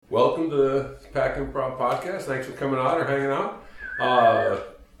welcome to the Pack Improv Podcast. Thanks for coming out or hanging out.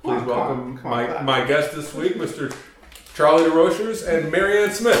 Please welcome my guest this week, Mr. Charlie DeRochers and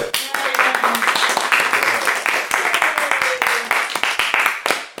Marianne Smith.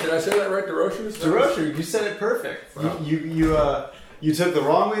 Did I say that right, DeRochers? DeRocher, you said it perfect. Wow. You took the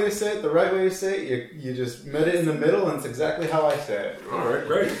wrong way to say it, the right way to say it. You just met it in the middle, and it's exactly how I say it. All right,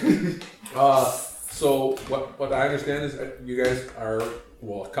 great. So what I understand is that you guys are,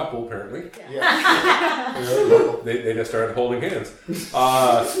 well, a couple apparently. Yeah. They just started holding hands.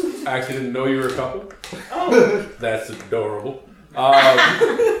 I actually didn't know you were a couple. Oh, that's adorable.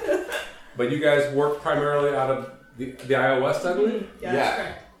 But you guys work primarily out of the IO West, I believe.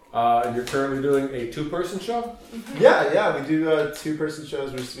 Yeah. And you're currently doing a 2-person show? Yeah, we do 2-person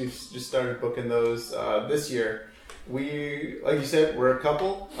shows. We've just started booking those this year. We, like you said, we're a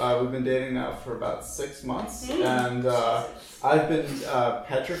couple. We've been dating now for about 6 months, and I've been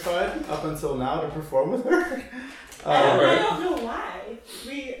petrified up until now to perform with her. I don't know why.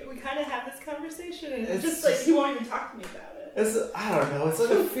 We kind of have this conversation, and it's just like you won't even talk to me about it. I don't know. It's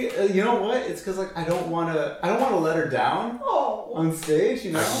like you know what? It's because like I don't want to let her down on stage.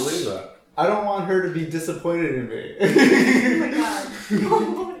 You know, I believe that. I don't want her to be disappointed in me. Oh my god.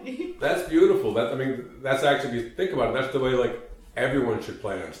 That's beautiful. That's actually, if you think about it, that's the way like everyone should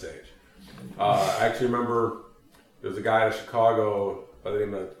play on stage. I actually remember there was a guy in Chicago by the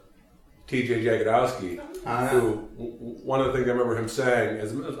name of T.J. Jagodowski, who one of the things I remember him saying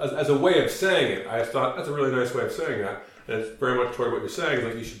as a way of saying it, I thought that's a really nice way of saying that. And it's very much toward what you're saying.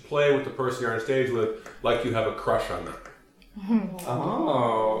 Like you should play with the person you're on stage with, like you have a crush on them.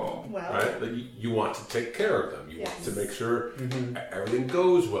 Oh, well, right. Like you want to take care of them. You want to make sure everything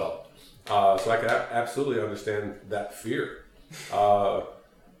goes well. So I can absolutely understand that fear.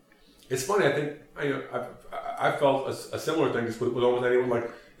 It's funny. I think I felt a similar thing just with almost anyone. Like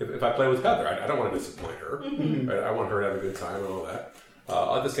if I play with Heather, I don't want to disappoint her. Right? I want her to have a good time and all that.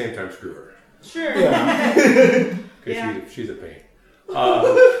 At the same time, screw her. Sure. Yeah. Because she's a pain.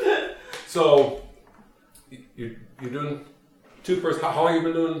 So you're doing 2-person. How long have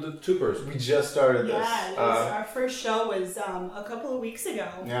you been doing the 2-person? We just started this. Yeah, our first show was a couple of weeks ago.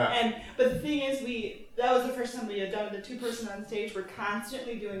 Yeah. But the thing is, that was the first time we had done the 2-person on stage. We're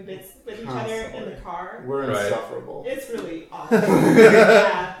constantly doing bits with each other in the car. We're insufferable. It's really awesome.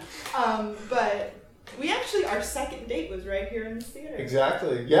 Yeah. But we actually, our second date was right here in the theater.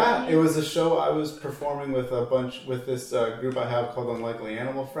 Exactly. Yeah, it was a show I was performing with this group I have called Unlikely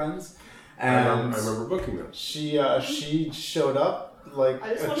Animal Friends. And I remember booking them. She showed up like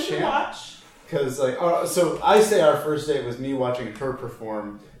I just a wanted champ. to watch. Because so I say our first date was me watching her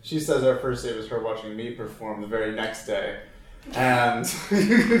perform. She says our first date was her watching me perform the very next day. And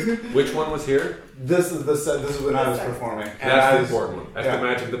which one was here? This is when I was performing. And that's the important one. That's the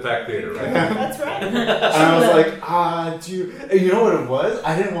Magic of the Pack Theater, right? That's right. And I was like, you know what it was?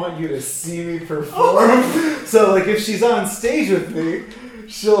 I didn't want you to see me perform. So like if she's on stage with me,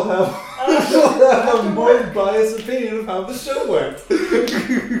 she'll have a more biased opinion of how the show went.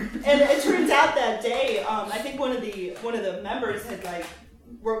 And it turns out that day, I think one of the members had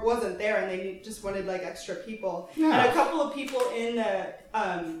wasn't there, and they just wanted like extra people. Yeah. And a couple of people in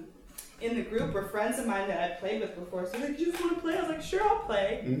the group were friends of mine that I played with before. So they're like, "You just want to play?" I was like, "Sure, I'll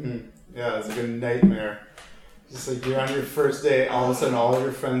play." Mm-hmm. Yeah, it's like a nightmare. Just like you're on your first date, all of a sudden all of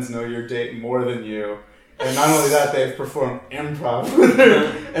your friends know your date more than you. And not only that, they've performed improv with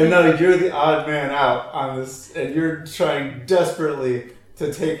her. And now you're the odd man out on this, and you're trying desperately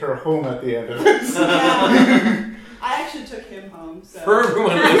to take her home at the end of it. Yeah. I actually took him home. So. For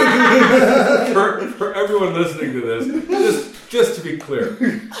everyone listening to this, just to be clear,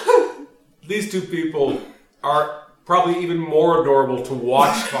 these two people are probably even more adorable to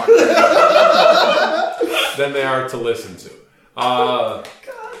watch talk than they are to listen to. God,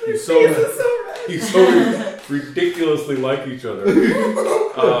 you so ridiculously like each other.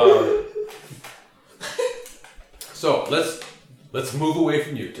 So let's move away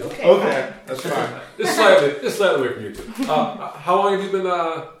from you two. Okay, that's fine. Just slightly away from you two. How long have you been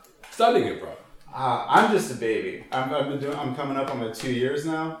studying improv? I'm just a baby. I'm coming up on my 2 years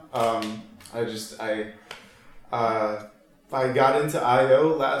now. I got into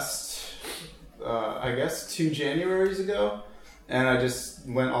IO last, I guess 2 Januaries ago. And I just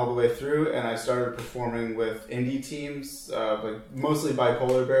went all the way through, and I started performing with indie teams, mostly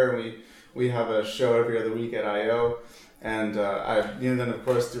Bipolar Bear. We have a show every other week at IO, and then of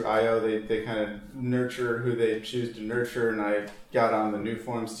course through IO they kind of nurture who they choose to nurture. And I got on the New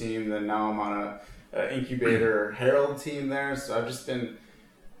Forms team. Then now I'm on a incubator Herald team there. So I've just been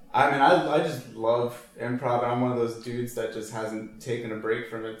I mean, I just love improv, and I'm one of those dudes that just hasn't taken a break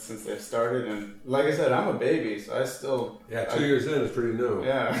from it since they've started. And like I said, I'm a baby, so I still... Yeah, 2 years in is pretty new.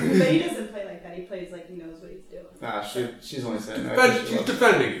 Yeah. But he doesn't play like that. He plays like he knows what he's doing. Nah, she's only saying that. She's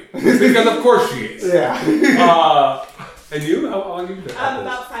defending you. Because of course she is. Yeah. And you? How long have you been at this?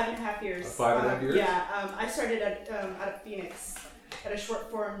 About 5.5 years. 5.5 years? Yeah. I started out of Phoenix at a short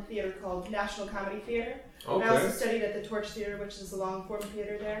form theater called National Comedy Theater. Okay. And I also studied at the Torch Theater, which is a long form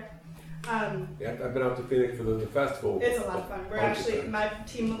theater there. Yeah, I've been out to Phoenix for the festival. It's a lot of fun. My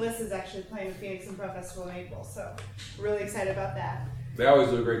team Melissa is actually playing the Phoenix Improv Festival in April, so we're really excited about that. They always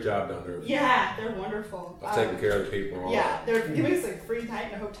do a great job down there. Yeah, they're wonderful. Taking care of the people. And all that. They're giving us like free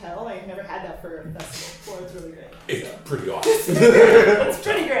night in a hotel. I've never had that for a festival before. It's really great. It's so. pretty awesome. It's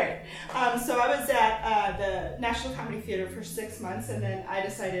pretty great. So I was at the National Comedy Theater for 6 months, and then I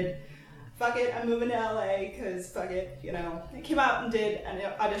decided, fuck it, I'm moving to LA because fuck it, you know. I came out and did an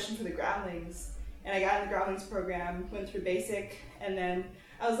audition for the Groundlings, and I got in the Groundlings program, went through basic, and then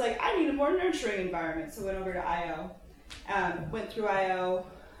I was like, I need a more nurturing environment, so went over to IO. Went through IO.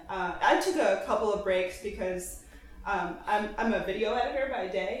 I took a couple of breaks because I'm a video editor by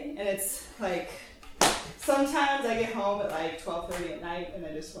day, and it's like sometimes I get home at like 12:30 at night and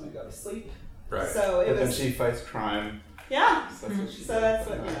I just want to go to sleep. Right. So But then she fights crime. Yeah. So that's what she So does. that's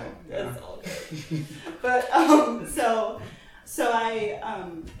what Yeah. it's all good. But so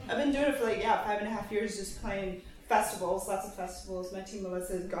I've been doing it for like 5.5 years, just playing festivals, lots of festivals. My team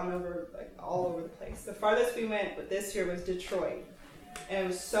Melissa has gone over like all over the place. The farthest we went with this year was Detroit, and it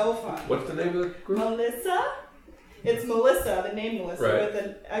was so fun. What's the name of the group? Melissa? It's Melissa, the name Melissa, Right. with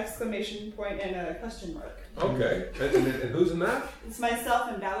an exclamation point and a question mark. Okay. And who's in that? It's myself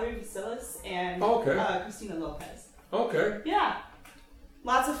and Valerie Vasilis and Okay. Christina Lopez. Okay. Yeah.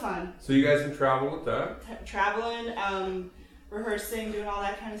 Lots of fun. So you guys can travel with that? Traveling, rehearsing, doing all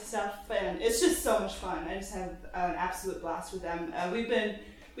that kind of stuff, and it's just so much fun. I just have an absolute blast with them.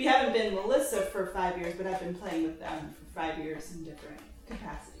 We haven't been Melissa for 5 years, but I've been playing with them for 5 years in different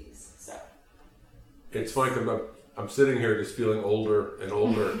capacities. So It's funny because I'm sitting here just feeling older and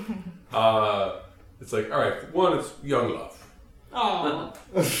older. It's like, all right, one, it's young love. oh,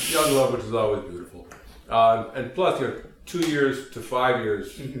 Young love, which is always beautiful. And plus, 2 years to 5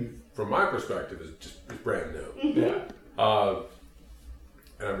 years, from my perspective, is brand new. Yeah.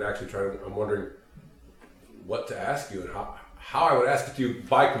 And I'm actually I'm wondering what to ask you and how I would ask it to you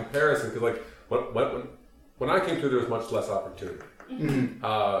by comparison, because like when I came through, there was much less opportunity.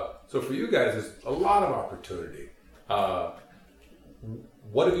 So for you guys, there's a lot of opportunity.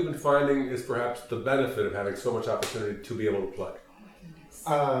 What have you been finding is perhaps the benefit of having so much opportunity to be able to play?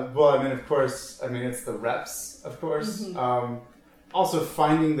 Well, I mean, of course, it's the reps, of course. Also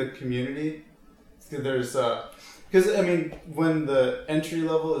finding the community. There's, because, when the entry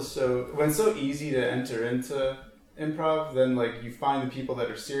level is when it's so easy to enter into improv, then, like, you find the people that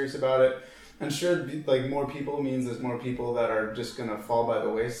are serious about it. And sure, like, more people means there's more people that are just going to fall by the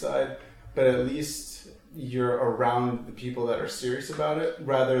wayside. But at least you're around the people that are serious about it,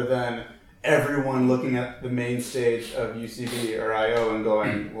 rather than everyone looking at the main stage of UCB or IO and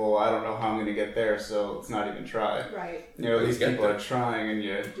going, well, I don't know how I'm going to get there, so let's not even try. right. At least people are trying, and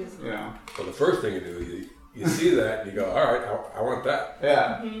you know. Well, the first thing you do, you see that and you go, all right, I want that.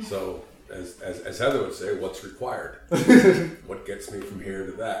 Yeah. So, as Heather would say, what's required? What gets me from here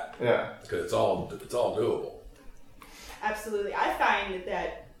to that? Yeah. Because it's all doable. Absolutely. I find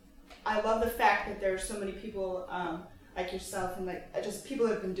that I love the fact that there are so many people like yourself and like just people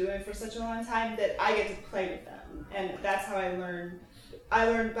who have been doing it for such a long time that I get to play with them, and that's how I learn. I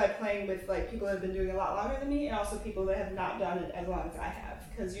learned by playing with like people that have been doing it a lot longer than me, and also people that have not done it as long as I have,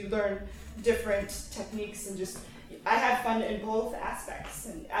 because you learn different techniques and just I have fun in both aspects,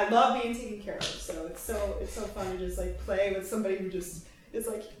 and I love being taken care of. So it's so fun to just like play with somebody who just is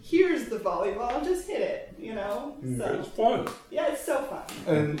like, here's the volleyball, just hit it, So It's fun. yeah, it's so fun.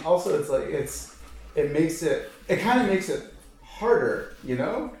 And also, it's like it kind of makes it harder,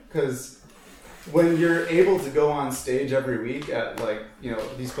 because when you're able to go on stage every week at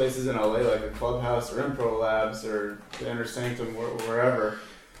these places in LA, like the Clubhouse or Impro Labs or the Inner Sanctum, wherever,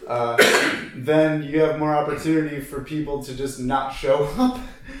 then you have more opportunity for people to just not show up.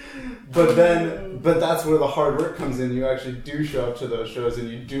 But that's where the hard work comes in. You actually do show up to those shows, and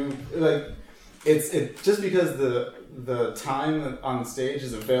you do it's just because the time on the stage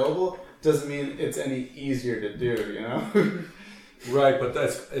is available doesn't mean it's any easier to do, Right, but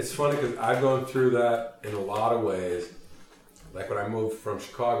it's funny because I've gone through that in a lot of ways. Like when I moved from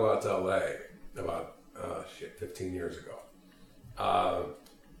Chicago out to LA about 15 years ago.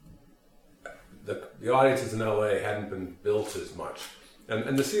 The audiences in LA hadn't been built as much,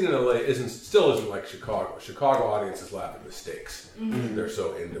 And the scene in LA still isn't like Chicago. Chicago audiences laugh at mistakes. They're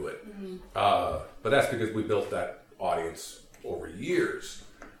so into it. But that's because we built that audience over years.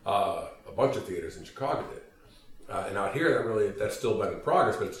 A bunch of theaters in Chicago did. And out here, that's still been in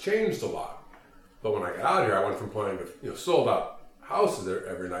progress, but it's changed a lot. But when I got out here, I went from playing to sold out houses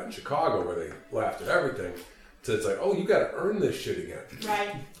every night in Chicago where they laughed at everything, to it's like, oh, you got to earn this shit again.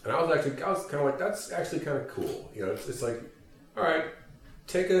 Right. And I was kind of like, that's actually kind of cool. It's like, all right,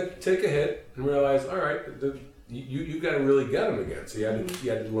 take a hit and realize, all right, you got to really get them again. So you had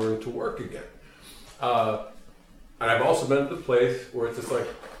to learn to work again. And I've also been at the place where it's just like,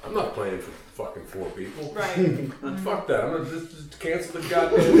 I'm not playing for fucking 4 people. Right. Fuck that. I'm gonna just cancel the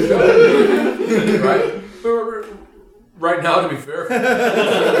goddamn show. Right? Right now, to be fair, for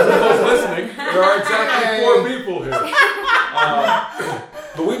those listening, there are exactly 4 people here.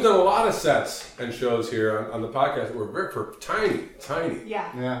 But we've done a lot of sets and shows here on the podcast. We're for tiny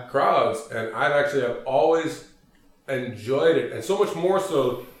crowds, and I've always enjoyed it, and so much more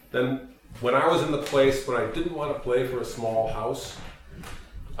so than when I was in the place when I didn't want to play for a small house.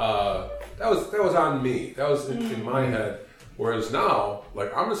 That was on me. That was in my head. Whereas now,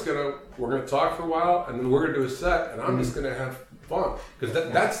 like, we're gonna talk for a while, and then we're gonna do a set, and I'm just gonna have fun because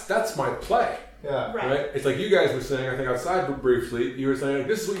that's my play. Yeah. Right. It's like you guys were saying, I think outside briefly, you were saying, like,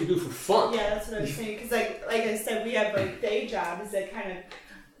 this is what you do for fun. Yeah, that's what I was saying. Because like I said, we have like day jobs that kind of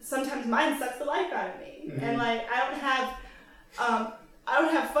sometimes mine sucks the life out of me, and like I don't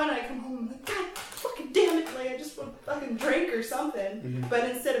have fun. I come home and I'm like, God fucking damn it, like I just want to fucking drink or something. But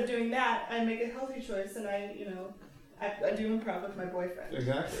instead of doing that, I make a healthy choice, and I do improv with my boyfriend.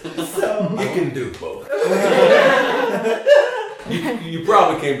 Exactly. So You can do both. you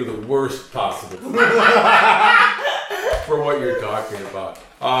probably came to the worst possible for what you're talking about.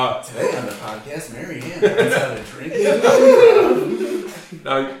 Today on the podcast, Mary Ann learns how to drink.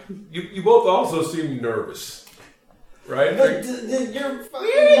 Now, you both also seem nervous, right? But you're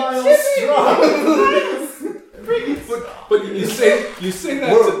fucking Miles Strong. But you say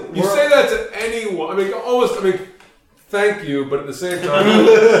that to anyone. Thank you, but at the same time,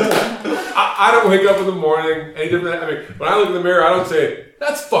 I don't wake up in the morning any different. When I look in the mirror, I don't say,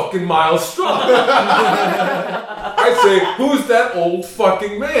 that's fucking Miles Strong. I say, who's that old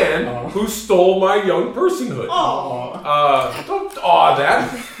fucking man who stole my young personhood? Don't awe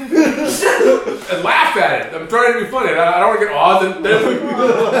that. And laugh at it. I'm trying to be funny. I don't want to get awed. Then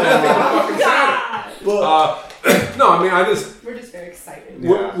fucking sad. No, we're just very excited.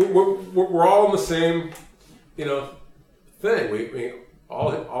 We're all in the same, thing. We all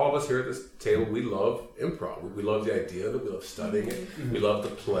of us here at this table, we love improv. We love the idea of it. We love studying it. We love the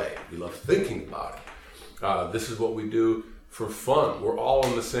play. We love thinking about it. This is what we do for fun. We're all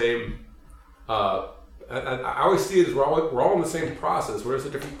in the same. I always see it as we're all in the same process. We're just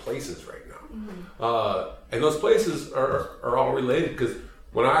at different places right now, and those places are all related because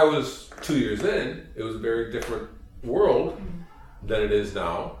when I was 2 years in, it was a very different world than it is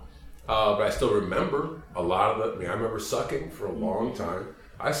now. But I still remember a lot of it. I remember sucking for a long time.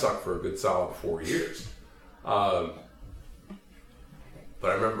 I sucked for a good solid 4 years. But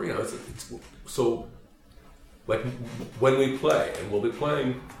I remember, it's so like when we play, and we'll be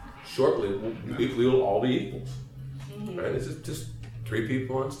playing shortly, we will all be equals. Right? It's just 3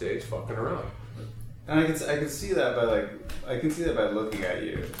 people on stage fucking around. And I can see that by looking at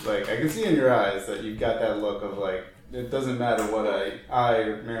you. Like, I can see in your eyes that you've got that look of like, it doesn't matter what I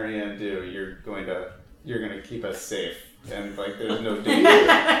Mary Ann do. You're going to keep us safe, and like there's no danger.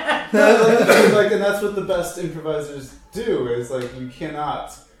 And that's what the best improvisers do. Is like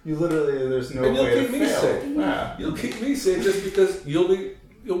you literally there's no way to fail. Safe. Yeah. You'll keep me safe just because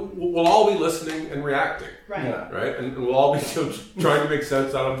we'll all be listening and reacting, Right? Yeah. Right, and we'll all be trying to make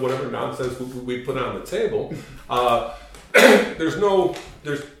sense out of whatever nonsense we put on the table. Because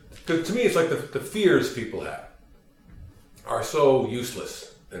to me, it's like the fears people have are so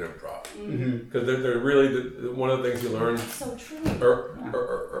useless in improv because they're really one of the things you learn. That's so true.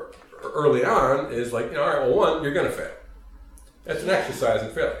 Or early on is like, all right, well, one, you're going to fail. That's an exercise in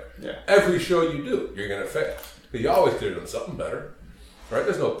failure. Yeah. Every show you do, you're going to fail because you always could have done something better, right?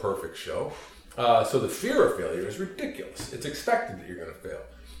 There's no perfect show, so the fear of failure is ridiculous. It's expected that you're going to fail.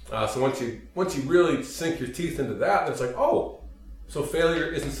 So once you really sink your teeth into that, it's like, oh, so failure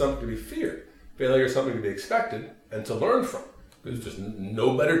isn't something to be feared. Failure is something to be expected and to learn from. There's just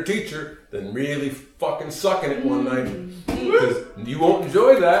no better teacher than really fucking sucking it one night. Because you won't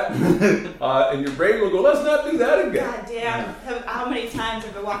enjoy that. And your brain will go, let's not do that again. God damn. How many times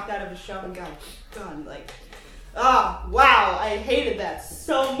have I walked out of a show and gone like, oh, wow, I hated that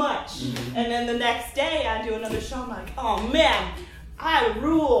so much. And then the next day I do another show, I'm like, oh man, I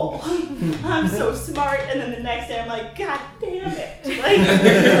rule. I'm so smart. And then the next day I'm like, God damn it. Like,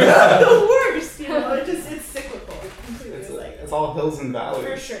 the worst, you know? It's cyclical. It's all hills and valleys.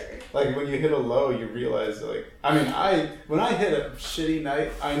 For sure. Like when you hit a low, you realize when I hit a shitty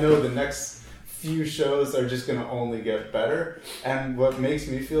night, I know the next few shows are just gonna only get better. And what makes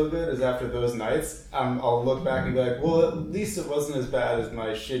me feel good is after those nights, I'll look back and be like, well, at least it wasn't as bad as my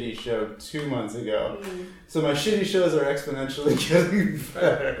shitty show 2 months ago. So my shitty shows are exponentially getting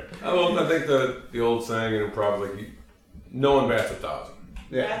better. Well, I think the old saying in improv, like, no one bats 1,000.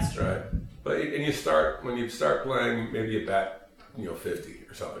 Yeah, that's true. Right. But when you start playing, maybe you bat 50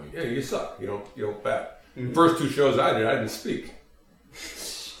 or something. Yeah, you suck. You don't bat. Mm-hmm. First 2 shows I didn't speak.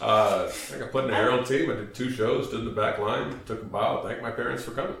 I got put in the Herald team. I did 2 shows, stood in the back line, took a bow, thanked my parents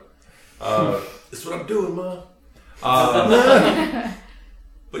for coming. This is what I'm doing, Mom.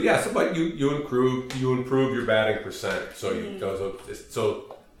 But yeah, but you improve your batting percent. So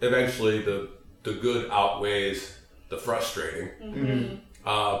so eventually the good outweighs the frustrating. Mm-hmm.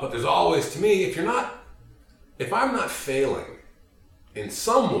 But there's always, to me, if I'm not failing in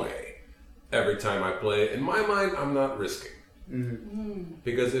some way every time I play, in my mind, I'm not risking. Mm-hmm.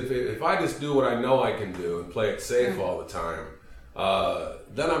 Because if I just do what I know I can do and play it safe all the time,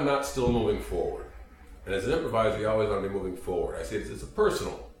 then I'm not still moving forward. And as an improviser, you always want to be moving forward. I see it's a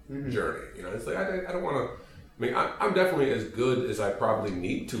personal journey. It's like I don't want to. I mean, I'm definitely as good as I probably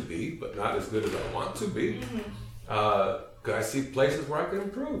need to be, but not as good as I want to be. Because I see places where I can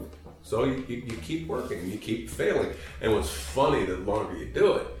improve. So you keep working, you keep failing. And what's funny, the longer you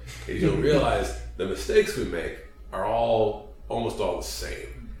do it, is you'll realize the mistakes we make are almost all the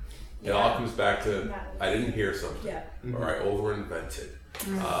same. It all comes back to, I didn't hear something, or I over-invented.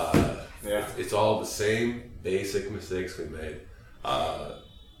 It's all the same basic mistakes we made.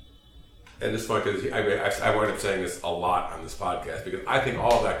 And it's fun because I wind up saying this a lot on this podcast, because I think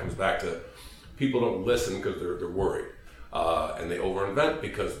all of that comes back to people don't listen because they're worried. And they over-invent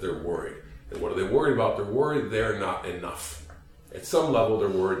because they're worried. And what are they worried about? They're worried they're not enough. At some level, they're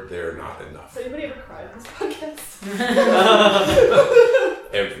worried they're not enough. So anybody ever cried on this podcast?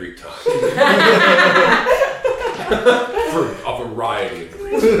 Every time. For a variety of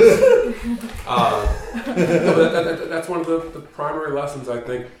reasons. That's one of the primary lessons, I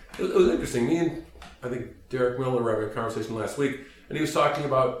think. It was interesting. Me and, I think, Derek Miller were having a conversation last week, and he was talking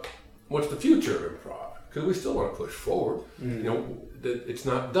about what's the future of improv. Because we still want to push forward. It's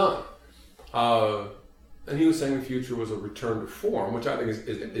not done. And he was saying the future was a return to form, which I think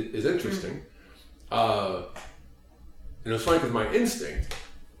is interesting. It's funny because my instinct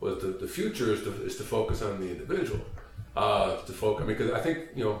was the future is to focus on the individual. Because I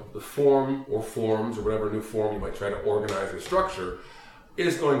think the form or forms or whatever new form you might try to organize or structure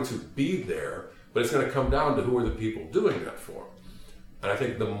is going to be there, but it's going to come down to who are the people doing that form. And I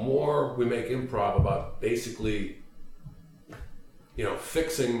think the more we make improv about basically,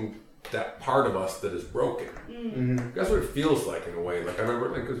 fixing that part of us that is broken. That's what it feels like in a way. Like I remember,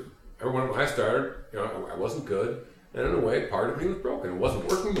 because when I started, I wasn't good, and in a way, part of me was broken. It wasn't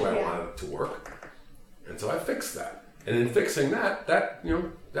working the way I wanted it to work, and so I fixed that. And in fixing that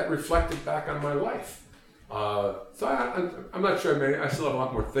reflected back on my life. So I'm not sure. I still have a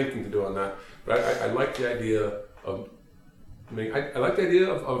lot more thinking to do on that, but I like the idea of. I like the idea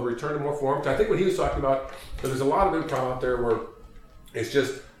of a return to more form. I think what he was talking about, because there's a lot of improv out there where it's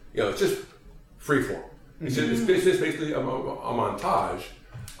just, it's just free form. It's just basically a montage.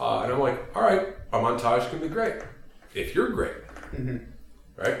 And I'm like, all right, a montage can be great if you're great,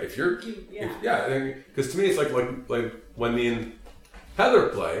 right? If you're, because to me it's like when me and Heather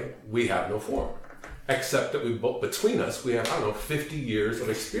play, we have no form, except that between us we have 50 years of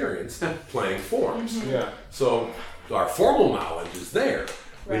experience playing forms. So our formal knowledge is there.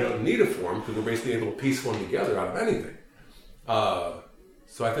 Right. We don't need a form because we're basically able to piece one together out of anything.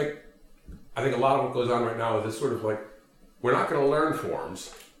 So I think a lot of what goes on right now is this sort of like, we're not going to learn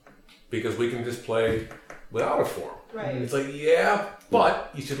forms because we can just play without a form. Right. It's like,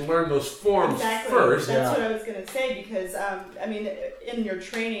 but you should learn those forms first. That's what I was going to say, because in your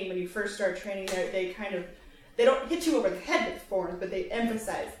training, when you first start training, they don't hit you over the head with forms, but they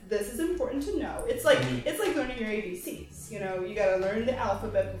emphasize this is important to know. It's like learning your ABCs. You got to learn the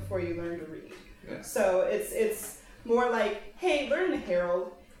alphabet before you learn to read. Yeah. So it's more like, hey, learn the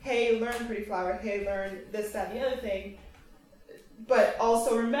Herald. Hey, learn Pretty Flower. Hey, learn this, that, and the other thing. But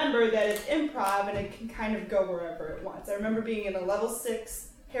also remember that it's improv and it can kind of go wherever it wants. I remember being in a level 6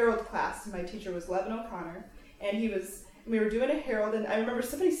 Herald class, and my teacher was Levin O'Connor, and we were doing a Herald, and I remember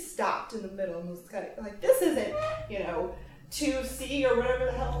somebody stopped in the middle and was kind of like, this isn't, 2C or whatever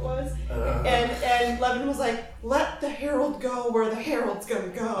the hell it was. And Levin was like, let the herald go where the herald's gonna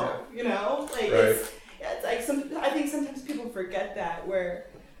go. You know? Like, it's like I think sometimes people forget that, where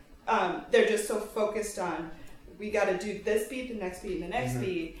they're just so focused on, we got to do this beat, the next beat, and the next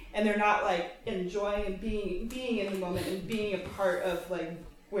beat, and they're not like enjoying and being in the moment and being a part of like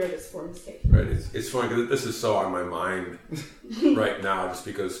where this form is taking. Right. It's funny because this is so on my mind right now, just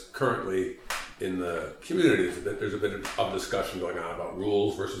because currently in the community there's a bit of discussion going on about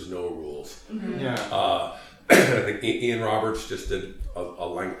rules versus no rules. I think Ian Roberts just did a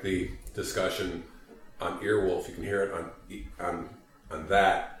lengthy discussion on Earwolf. You can hear it on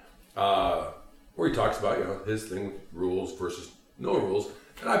that. Where he talks about, his thing, rules versus no rules,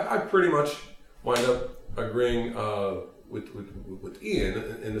 and I pretty much wind up agreeing with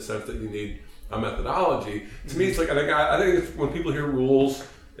Ian in the sense that you need a methodology. To me, it's like I think it's, when people hear rules,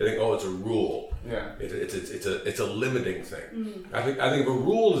 they think, oh, it's a rule. Yeah, it's a limiting thing. I think if a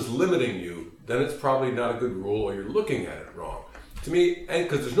rule is limiting you, then it's probably not a good rule, or you're looking at it wrong. To me, and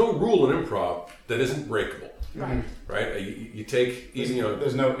because there's no rule in improv that isn't breakable. Right? You take even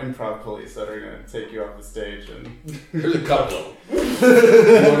there's no improv police that are going to take you off the stage, and there's a couple of them. You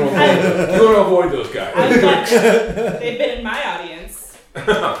want to avoid those guys. They've been in my audience.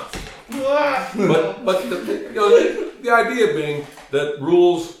 but the idea being that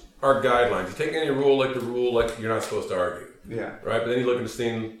rules are guidelines. You take any rule like you're not supposed to argue. Yeah. Right? But then you look at the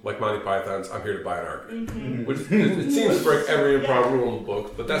scene like Monty Python's I'm Here to Buy an Argument. Which it seems to break every improv rule in the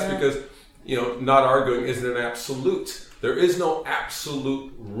book, but that's because not arguing isn't an absolute. There is no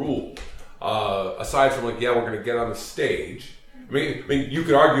absolute rule. Aside from we're going to get on the stage. I mean, you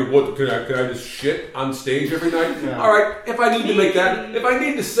could argue, can I just shit on stage every night? Yeah. All right, if I need to make that, if I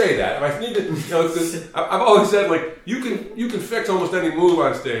need to say that, if I need to, I've always said, like, you can fix almost any move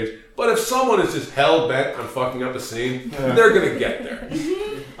on stage, but if someone is just hell bent on fucking up the scene, they're gonna get there.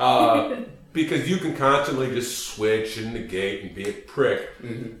 Because you can constantly just switch and negate and be a prick.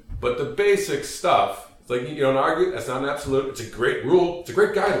 But the basic stuff, it's like, you don't argue, that's not an absolute, it's a great rule, it's a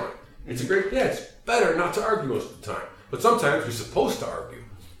great guideline. It's it's better not to argue most of the time. But sometimes you're supposed to argue.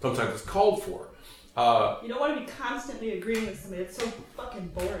 Sometimes it's called for. You don't want to be constantly agreeing with somebody. It's so fucking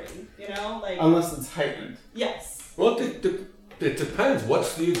boring, Like, unless it's heightened. Yes. Well, it depends.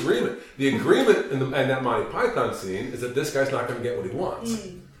 What's the agreement? The agreement in that Monty Python scene is that this guy's not going to get what he wants.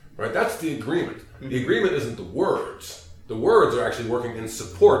 Right? That's the agreement. The agreement isn't the words. The words are actually working in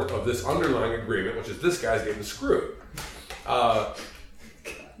support of this underlying agreement, which is this guy's getting screwed.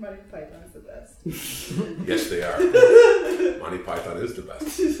 Monty Python is the best. Yes, they are. Monty Python is the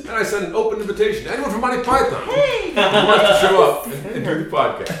best. And I send an open invitation to anyone from Monty Python who wants to show up and do the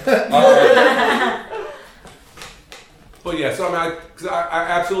podcast. But yeah, so I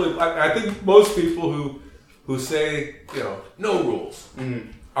absolutely, I think most people who say, no rules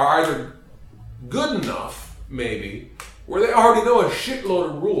are either good enough, maybe, where they already know a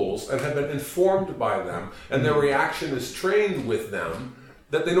shitload of rules and have been informed by them, and their reaction is trained with them,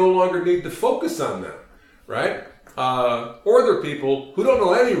 that they no longer need to focus on them, right? Or they're people who don't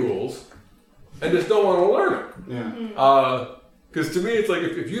know any rules and just don't want to learn them. Because to me, it's like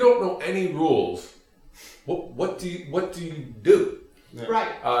if you don't know any rules, what do you do?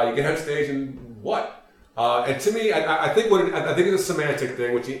 Right. You get on stage and what? And to me, I think it's a semantic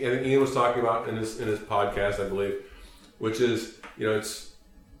thing, which Ian was talking about in his podcast, I believe, which is it's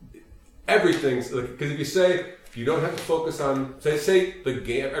everything's because if you say. You don't have to focus on, say the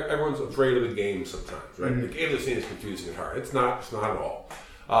game. Everyone's afraid of the game sometimes, right? The game of the scene is confusing and hard. It's not at all.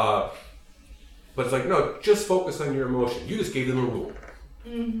 But it's like, no, just focus on your emotion. You just gave them a rule.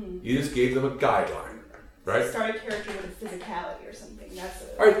 You just gave them a guideline, right? Start a character with a physicality or something.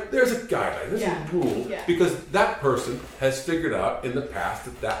 All right, there's a guideline. There's a rule because that person has figured out in the past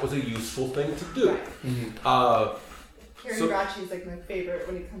that was a useful thing to do. Right. Karen Bracci is like my favorite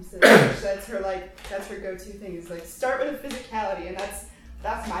when it comes to this. That's her her go-to thing. Is like start with a physicality, and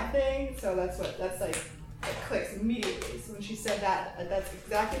that's my thing. So it clicks immediately. So when she said that, that's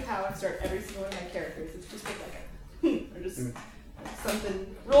exactly how I start every single one of my characters. It's just like or just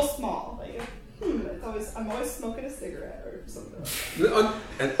something real small. Like I'm always smoking a cigarette or something.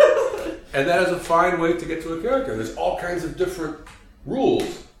 And that is a fine way to get to a character. There's all kinds of different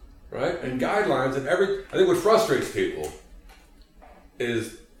rules. Right? And guidelines, and I think what frustrates people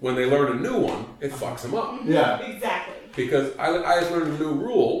is when they learn a new one, it fucks them up. Yeah. Exactly. Because I just learned a new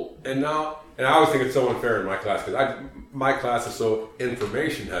rule, and I always think it's so unfair in my class, because my class is so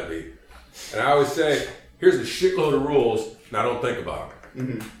information heavy, and I always say, here's a shitload of rules, now don't think about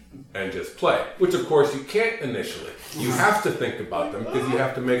them. And just play. Which, of course, you can't initially. You have to think about them, because you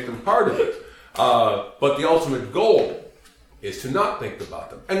have to make them part of it. But the ultimate goal is to not think about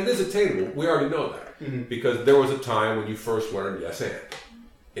them. And it is attainable. We already know that. Because there was a time when you first learned yes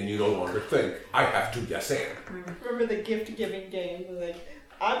and you no longer think, I have to yes and. Remember the gift-giving game? Like,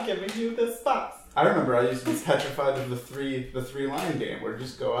 I'm giving you this box. I remember I used to be petrified of the three line game where you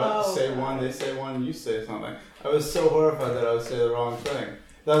just go out, Oh, say God. one, they say one, you say something. I was so horrified that I would say the wrong thing.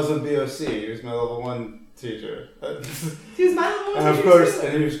 That was with BOC. He was my level 1 teacher. He was my level 1 And of teacher, course,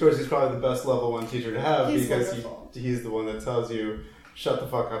 too. he's probably the best level 1 teacher to have He's because wonderful. he's the one that tells you, shut the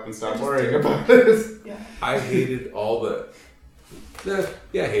fuck up and stop Just worrying do it. about it. Yeah. I hated all the.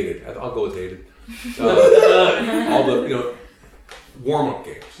 Hated. I'll go with hated. All the warm-up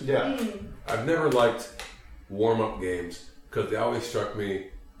games. Yeah. I've never liked warm-up games because they always struck me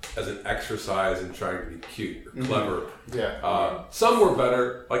as an exercise in trying to be cute or clever. Yeah. Some were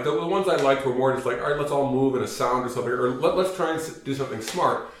better. Like the ones I liked were more just like, all right, let's all move in a sound or something, or let's try and do something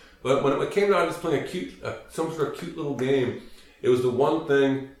smart. But when it came down to just playing some sort of cute little game, it was the one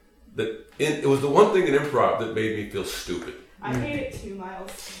thing in improv that made me feel stupid. I hate it too,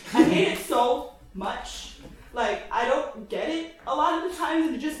 Miles. I hate it so much. Like, I don't get it a lot of the times,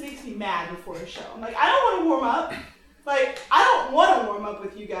 and it just makes me mad before a show. I'm like, I don't want to warm up. Like, I don't want to warm up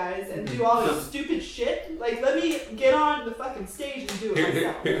with you guys and do all this stupid shit. Like, let me get on the fucking stage and do it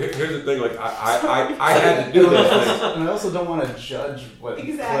myself. Here's the thing, like, I had to do those things. And I also don't want to judge what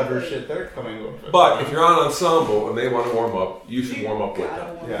Exactly. clever shit they're coming up with. But if you're on ensemble and they want to warm up, you should warm up with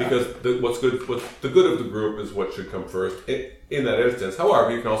gotta them. warm up. Because what's the good of the group is what should come first in that instance. However,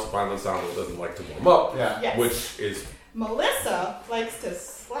 you can also find an ensemble that doesn't like to warm up, Yeah. Yes. which is Melissa likes to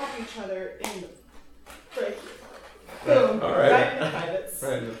slap each other in the trachea. Boom. All right. Right in the privates.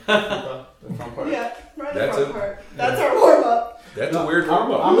 Right, the front part. Yeah, right in the That's front it. part. That's our warm up. that's a weird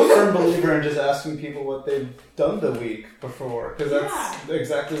warm I'm up. a firm believer in just asking people what they've done the week before, because that's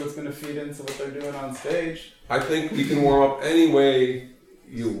exactly what's going to feed into what they're doing on stage. I think you can warm up any way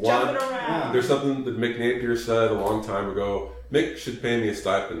you want. Jumping around. There's something that Mick Napier said a long time ago. Mick should pay me a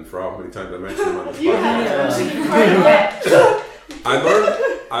stipend for how many times I mentioned him on this You podcast. haven't mentioned it quite yet.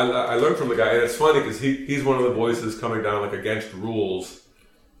 I learned from the guy, and it's funny because he's one of the voices coming down like against rules,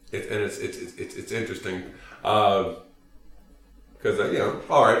 it's interesting because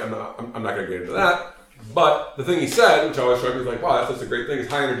all right, I'm not going to get into that. But the thing he said, which always struck me, was like, wow, that's a great thing. Is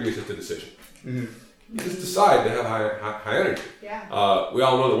high energy is just a decision. You just decide to have high energy. Yeah. We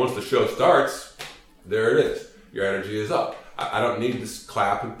all know that once the show starts, there it is. Your energy is up. I don't need to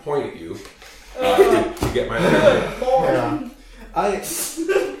clap and point at you to get my energy. Yeah. I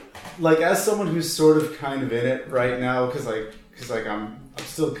like as someone who's sort of kind of in it right now because I'm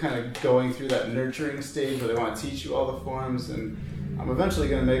still kind of going through that nurturing stage where they want to teach you all the forms, and I'm eventually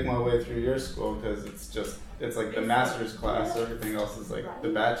going to make my way through your school because it's like the master's class. Everything else is like the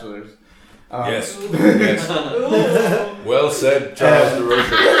bachelor's. Yes. Ooh. Well said, Charles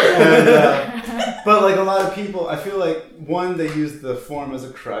DeRosa. But like a lot of people, I feel like one, they use the form as a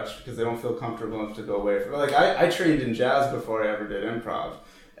crutch because they don't feel comfortable enough to go away from it. Like I trained in jazz before I ever did improv,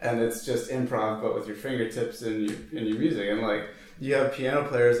 and it's just improv but with your fingertips and your music. And like you have piano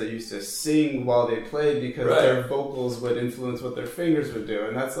players that used to sing while they played because their vocals would influence what their fingers would do,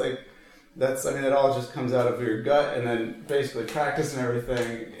 and it all just comes out of your gut, and then basically practice and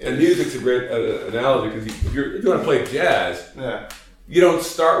everything. And music's a great analogy because if you want to play jazz, Yeah. you don't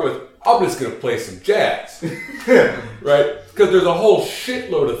start with, I'm just going to play some jazz, right? Because there's a whole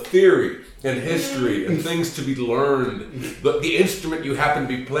shitload of theory and history and things to be learned. The instrument you happen to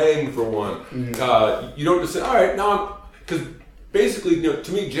be playing for one. You don't just say, all right, now because basically,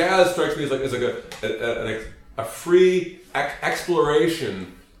 to me, jazz strikes me as a free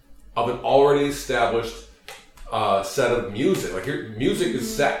exploration of an already established set of music. Like your music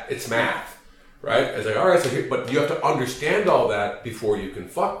is set, it's math. Right? It's like, all right, but you have to understand all that before you can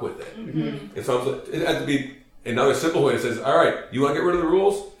fuck with it. And so it has to be another simple way that says, all right, you want to get rid of the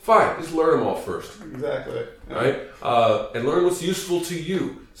rules? Fine, just learn them all first. Exactly. Right? And learn what's useful to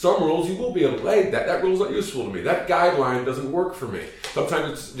you. Some rules you will be able to, hey, that rule's not useful to me. That guideline doesn't work for me.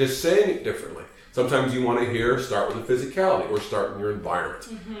 Sometimes it's just saying it differently. Sometimes you want to hear start with a physicality or start in your environment.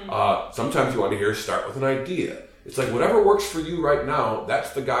 Sometimes you want to hear start with an idea. It's like whatever works for you right now, that's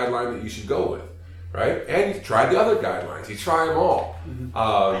the guideline that you should go with. Right? And you try the other guidelines. You try them all.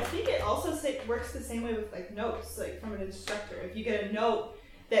 I think it also works the same way with like notes, like from an instructor. If you get a note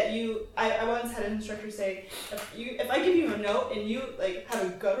that I once had an instructor say, if I give you a note and you like have a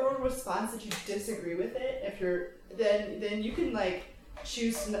guttural response that you disagree with it, then you can like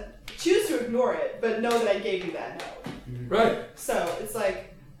choose to ignore it, but know that I gave you that note. Right. So it's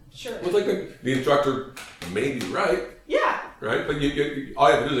like, sure. Well, it's like the instructor may be right. Yeah. right? But you all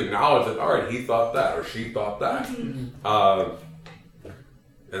you have to do is acknowledge that. All right, he thought that or she thought that, and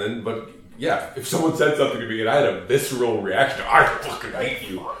then yeah, if someone said something to me and I had a visceral reaction, I fucking hate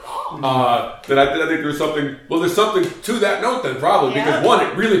you. Then I think there's something. Well, there's something to that note then probably because one,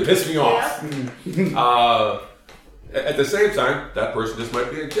 it really pissed me off. At the same time, that person just might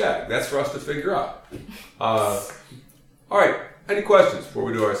be a jag. That's for us to figure out. All right. Any questions before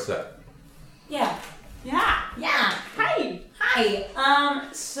we do our set? Yeah. Hi.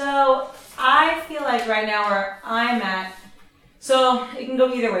 So I feel like right now where I'm at, so it can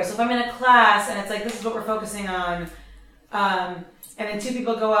go either way. So if I'm in a class and it's like, this is what we're focusing on, and then two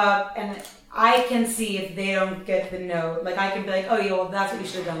people go up and I can see if they don't get the note. Like I can be like, oh yeah, well that's what you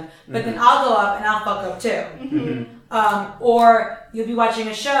should have done. But then I'll go up and I'll fuck up too. Or you'll be watching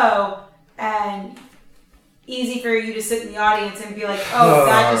a show and easy for you to sit in the audience and be like, oh,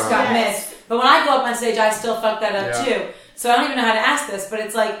 that just got missed. But when I go up on stage, I still fuck that up too. So I don't even know how to ask this, but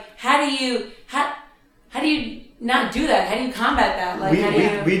it's like, how do you not do that? How do you combat that?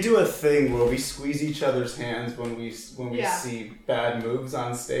 Like, we do a thing where we squeeze each other's hands when we see bad moves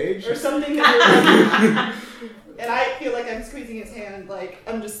on stage or something. And I feel like I'm squeezing his hand, like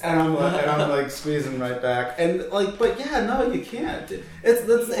I'm just. And I'm like squeezing right back, and like, but yeah, no, you can't.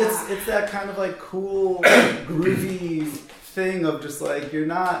 It's that kind of like cool, groovy thing of just like you're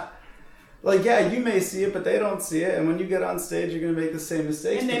not. Like, yeah, you may see it, but they don't see it. And when you get on stage, you're going to make the same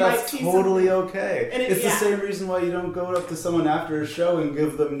mistakes. But that's totally okay. It's the same reason why you don't go up to someone after a show and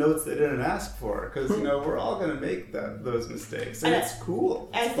give them notes they didn't ask for. Because, we're all going to make those mistakes. And it's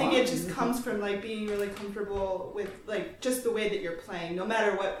cool. I think it just comes from, like, being really comfortable with, like, just the way that you're playing. No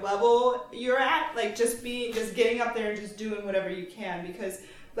matter what level you're at, like, just getting up there and just doing whatever you can. Because,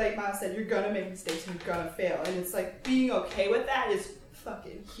 like Miles said, you're going to make mistakes and you're going to fail. And it's, like, being okay with that is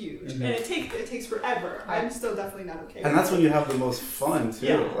fucking huge, and it takes forever. I'm still definitely not okay. And that's when you have the most fun too.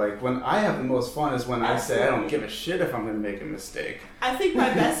 Yeah. Like when I have the most fun is when I say I don't give a shit if I'm going to make a mistake. I think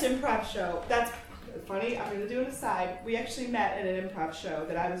my best improv show. That's funny. I'm going to do an aside. We actually met at an improv show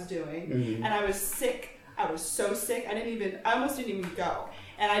that I was doing, and I was sick. I was so sick. I almost didn't even go,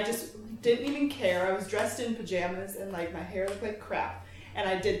 and I just didn't even care. I was dressed in pajamas and like my hair looked like crap. And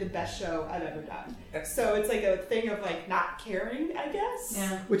I did the best show I've ever done. So it's like a thing of like not caring, I guess.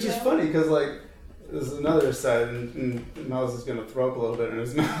 Yeah. Which is funny because like there's another side, and Miles is gonna throw up a little bit in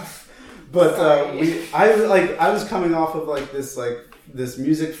his mouth. But I was coming off of like this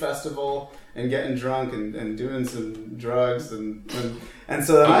music festival and getting drunk and doing some drugs and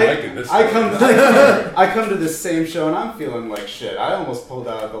so then I come to this same show and I'm feeling like shit. I almost pulled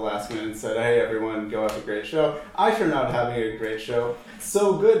out at the last minute and said, "Hey everyone, go have a great show." I turn out having a great show,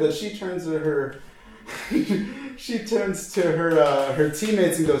 so good that she turns to her her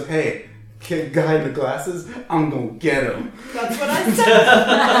teammates and goes, "Hey, guy in the glasses, I'm gonna get him." That's what I said,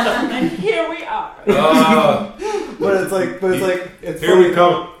 and here we are. But it's like here we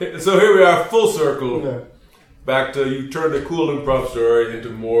come. So here we are, full circle. Yeah. Back to you turned the cool improv story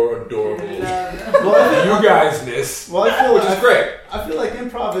into more adorable you guysness. Well, I feel which is great. I feel like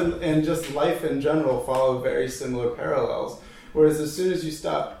improv and just life in general follow very similar parallels. Whereas as soon as you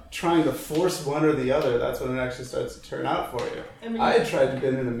stop trying to force one or the other, that's when it actually starts to turn out for you. I had tried to be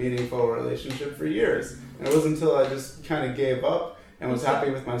in a meaningful relationship for years, and it wasn't until I just kind of gave up and was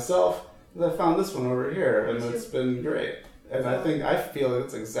happy with myself that I found this one over here, and it's been great. And I feel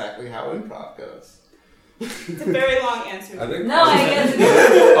it's exactly how improv goes. It's a very long answer. I guess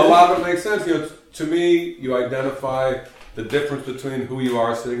a lot of it makes sense. To me, you identify the difference between who you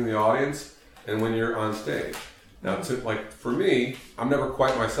are sitting in the audience and when you're on stage. Now, for me, I'm never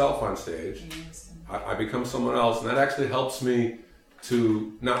quite myself on stage. I become someone else, and that actually helps me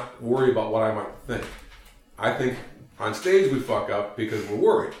to not worry about what I might think. I think on stage we fuck up because we're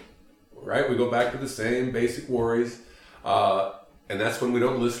worried, right? We go back to the same basic worries, and that's when we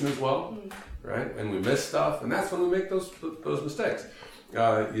don't listen as well. Right, and we miss stuff, and that's when we make those mistakes.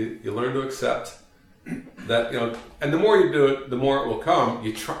 You learn to accept that, and the more you do it, the more it will come.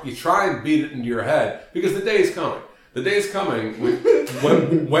 You try and beat it into your head because the day is coming. The day is coming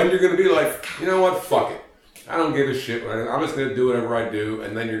when you're going to be like, you know what, fuck it. I don't give a shit. I'm just going to do whatever I do,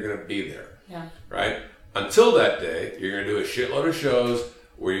 and then you're going to be there. Yeah. Right. Until that day, you're going to do a shitload of shows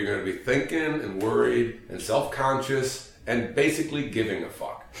where you're going to be thinking and worried and self-conscious and basically giving a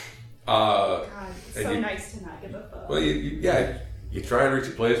fuck. God, it's so nice to not give a fuck. Well, you try and reach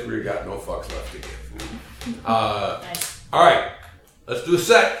a place where you got no fucks left to give. Nice. All right, let's do a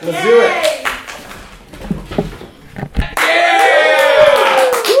set. Let's do it.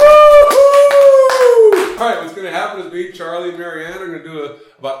 All right, what's going to happen is me, Charlie, and Marianne are going to do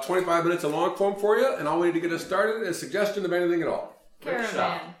about about 25 minutes of long form for you, and I'll wait to get us started. A suggestion of anything at all.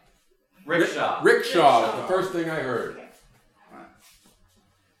 Caravan. Rickshaw. Rickshaw was the first thing I heard.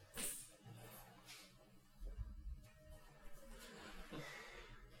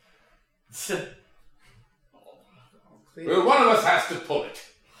 Well, one of us has to pull it.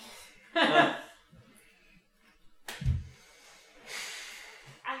 I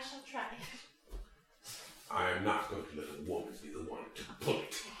shall try. I am not going to let a woman be the one to pull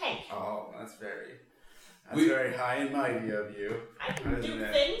it. Hey, Oh, that's very high and mighty of you. I can Isn't do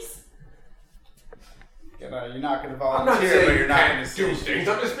it? things. You're not going to I'm not volunteer, saying but you you're not going can't to do things.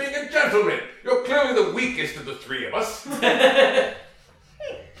 I'm just being a gentleman. You're clearly the weakest of the three of us.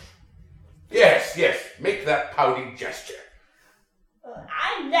 Yes. Make that pouty gesture.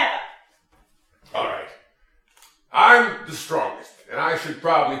 I never. All right. I'm the strongest, and I should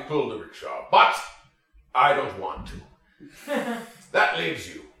probably pull the rickshaw, but I don't want to. That leaves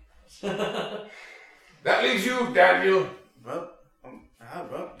you. That leaves you, Daniel. Well,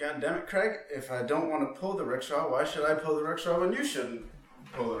 goddammit, Craig, if I don't want to pull the rickshaw, why should I pull the rickshaw when you shouldn't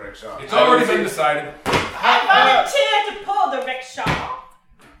pull the rickshaw? It's already been decided. I volunteer to pull the rickshaw.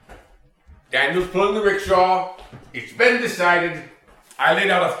 Daniel's pulling the rickshaw. It's been decided. I laid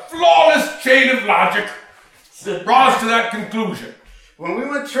out a flawless chain of logic. Brought us to that conclusion. When we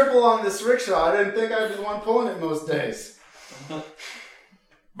went triple on this rickshaw, I didn't think I'd be the one pulling it most days.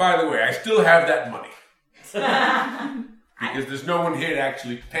 By the way, I still have that money. Because there's no one here to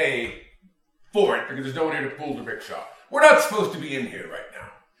actually pay for it, because there's no one here to pull the rickshaw. We're not supposed to be in here right now.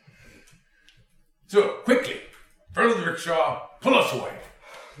 So, quickly, pull the rickshaw, pull us away.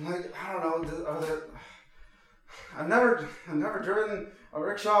 Like, I don't know. I've never driven a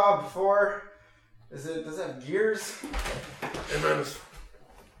rickshaw before. Does it have gears? Hey man,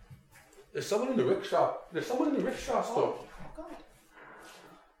 there's someone in the rickshaw. There's someone in the rickshaw store. Oh, God.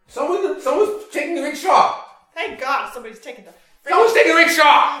 Someone's taking the rickshaw. Thank God somebody's taking the. Someone's taking the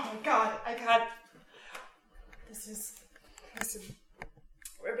rickshaw. Oh my God! I got. Listen.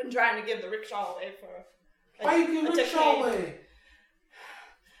 We've been trying to give the rickshaw away for. Why are you giving the rickshaw decade. away?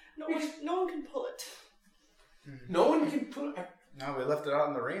 No one can pull it. No one can pull it. No, we left it out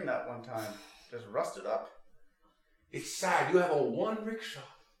in the rain that one time. Just rusted up. It's sad. You have a one rickshaw.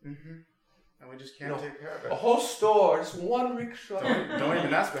 Mm-hmm. And we just can't take care of it. A whole store, just one rickshaw. Don't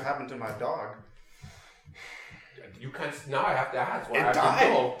even ask what happened to my dog. You can't. Now I have to ask. Why It I have died. to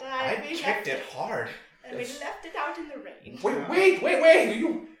know. I kicked it hard. And we left it out in the rain. Wait.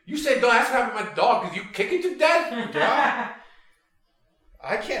 You said don't ask what happened to my dog because you kick it to death? Yeah.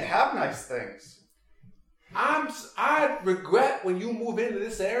 I can't have nice things. I regret when you move into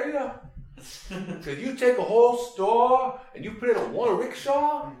this area. Because you take a whole store and you put in a one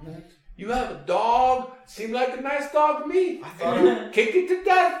rickshaw. Mm-hmm. You have a dog. Seemed like a nice dog to me. I thought and you kick it to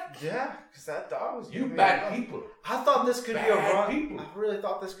death. Yeah, because that dog was. You bad people. I thought this could be a Bad run. people. I really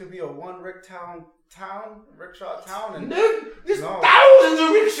thought this could be a one rickshaw town, and There's No. thousands of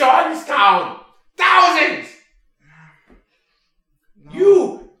rickshaws in this town. Thousands.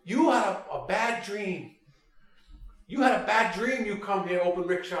 No. You had a bad dream. You had a bad dream. You come here, open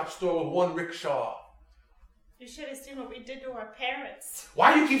rickshaw store with one rickshaw. You should have seen what we did to our parents.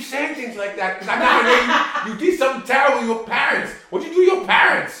 Why do you keep saying things like that? Because I never know you did something terrible to your parents. What'd you do to your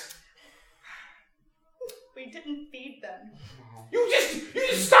parents? We didn't feed them. You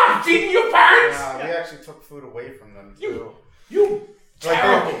just stopped feeding your parents. Yeah, we actually took food away from them too. You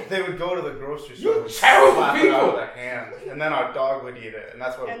terrible. They would go to the grocery store. You and terrible slap it people. out of their hand, and then our dog would eat it, and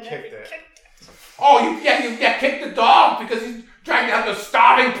that's why we And then kicked we it. kicked it. Oh, you kicked the dog because he's trying to help the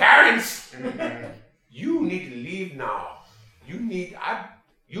starving parents. You need to leave now. You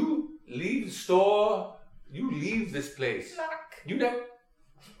leave the store. You leave this place. Lock. You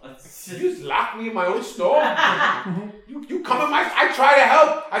just lock me in my own store. You come in my. I try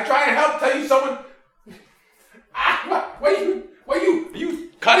to help. Tell you someone. What are you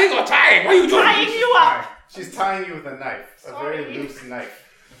cutting or tying? What are you doing? Tying you up. She's tying you with a knife, a very Sorry. loose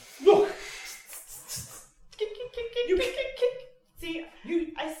knife. Look. Kick. See,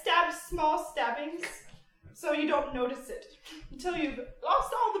 I stabbed small stabbings so you don't notice it until you've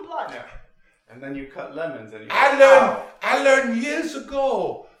lost all the blood. Yeah. And then you cut lemons, and you. I learned years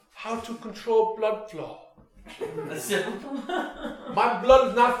ago how to control blood flow. My blood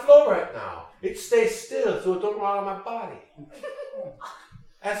does not flow right now. It stays still so it don't run out of my body.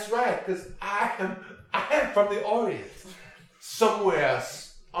 That's right, because I am from the Orient. Somewhere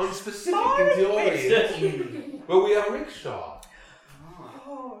unspecific in the Orient where we have a rickshaw.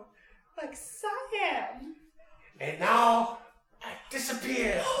 Oh, like Siam. And now I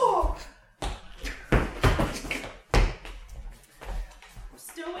disappear. Oh. I'm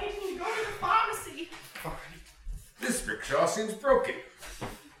still rickshaw seems broken.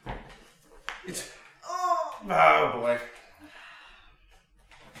 It's... Oh boy.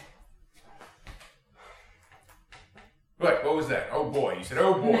 What was that? Oh boy. You said,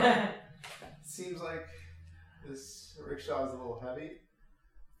 oh boy. Seems like this rickshaw is a little heavy.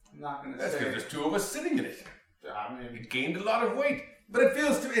 I'm not gonna That's say. because there's two of us sitting in it. I mean, It gained a lot of weight. But it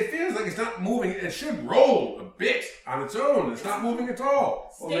feels like it's not moving. It should roll a bit on its own. It's not moving at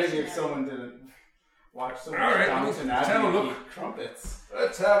all. well, maybe if someone didn't watch so much All right, Downton let's have a Abbey look. eat trumpets.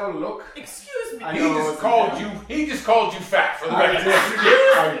 Let's have a look. Excuse me. I He know just what's called in you. He just called you fat for the I record.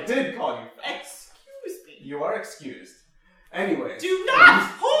 did. I did call you. Excuse me. You are excused. Anyways. Do not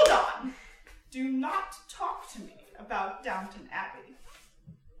hold on. Do not talk to me about Downton Abbey.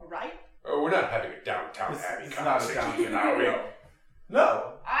 All right? Oh, we're not having a downtown Abbey It's not a conversation, Downton are we? Abbey.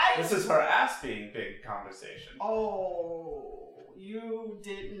 No. This is her ass being big conversation. Oh, you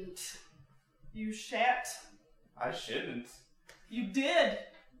didn't. You shan't. I shouldn't. You did.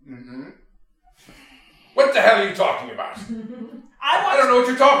 Mm-hmm. What the hell are you talking about? I don't know what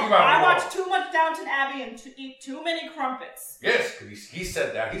you're talking about. I anymore. watch too much Downton Abbey and eat too many crumpets. Yes, because he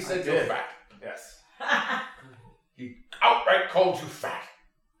said that. He said I you're did. fat. Yes. He outright called you fat.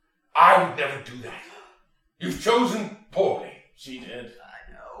 I would never do that. You've chosen poorly. She did.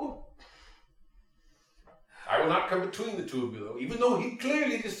 I know. I will not come between the two of you, though, even though he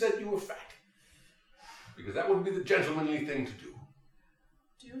clearly just said you were fat. Because that would be the gentlemanly thing to do.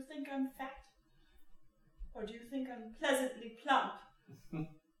 Do you think I'm fat? Or do you think I'm pleasantly plump?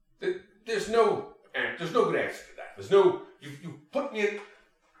 There's no good answer to that. There's no... You put me in...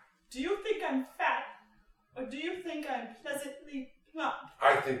 Do you think I'm fat? Or do you think I'm pleasantly plump?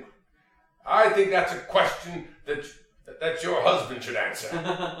 I think that's a question that your husband should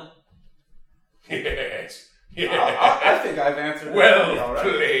answer. Yes. I think I've answered it. Well all right.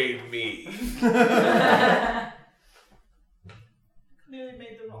 played me. Clearly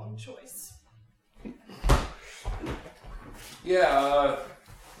made the wrong choice. Yeah,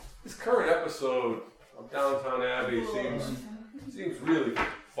 this current episode of Downtown Abbey seems really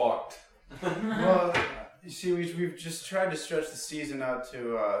fucked. Well, you see, we've just tried to stretch the season out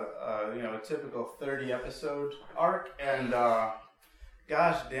to a typical 30-episode arc, and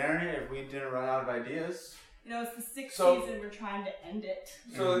gosh, darn it, if we didn't run out of ideas. You know, it's the sixth So- season, we're trying to end it.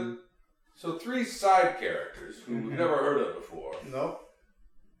 So three side characters who we've never heard of before Nope.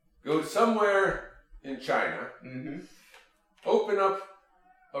 go somewhere in China, Mm-hmm. open up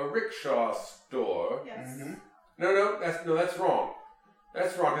a rickshaw store. Yes. Mm-hmm. No, that's wrong.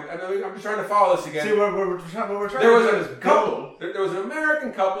 That's wrong. I'm just trying to follow this again. See, what we're trying There to was do a is couple. There was an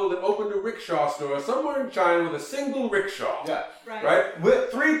American couple that opened a rickshaw store somewhere in China with a single rickshaw. Yeah. Right. With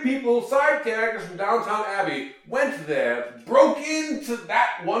three people, side characters from Downtown Abbey, went there, broke into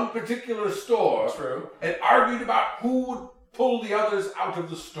that one particular store, True. and argued about who would pull the others out of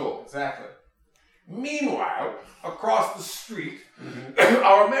the store. Exactly. Meanwhile, across the street,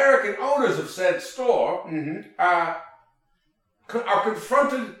 our American owners of said store are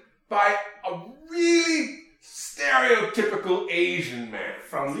confronted by a really stereotypical Asian man.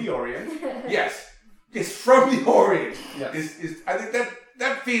 From the Orient. Yes, it's from the Orient. Yes. I think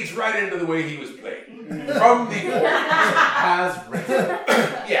that feeds right into the way he was played. From the Orient. Has written.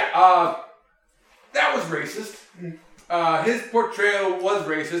 Yeah, that was racist. His portrayal was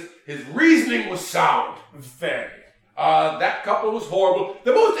racist. His reasoning was sound. Very. That couple was horrible.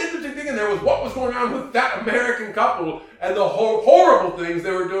 The most interesting thing in there was what was going on with that American couple and the horrible things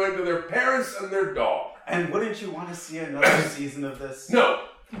they were doing to their parents and their dog. And wouldn't you want to see another season of this? No.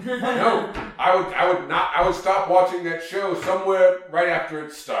 No. I would stop watching that show somewhere right after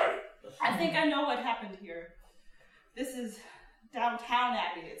it started. I think I know what happened here. This is Downtown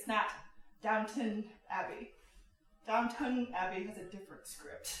Abbey. It's not Downton Abbey. Downton Abbey has a different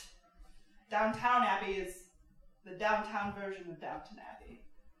script. Downtown Abbey is the downtown version of Downton Abbey.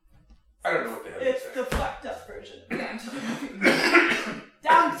 I don't know what the hell It's you're the saying. fucked up version of Downton Abbey.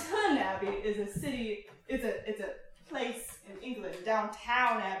 Downton Abbey is a city, it's a place in England.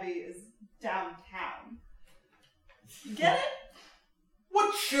 Downtown Abbey is downtown. You get it?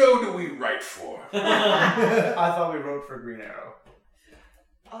 What show do we write for? I thought we wrote for Green Arrow.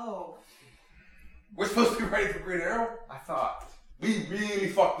 Oh. We're supposed to be writing for Green Arrow? I thought. We really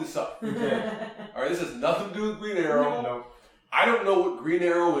fucked this up. We did. Alright, this has nothing to do with Green Arrow. No. I don't know what Green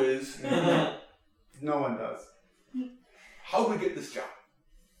Arrow is. No one does. How do we get this job?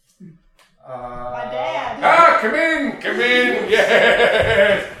 My dad. Ah, come in,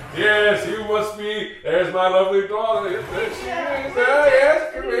 yes, you must be, there's my lovely daughter, yes, there she is,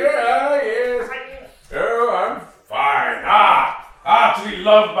 yes, come here, yes, oh, I'm fine, to be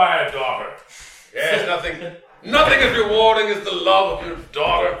loved by a daughter, yes, Nothing as rewarding as the love of your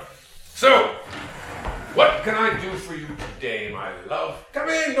daughter. So, what can I do for you today, my love? Come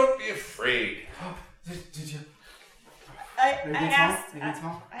in, don't be afraid. Did you? I Maybe asked it's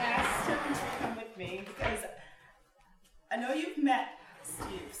home? I asked him to come with me because I know you've met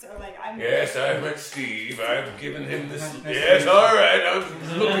Steve, so like I'm. Yes, I've met Steve. I've given him this. Nice to Yes, meet you. all right. I was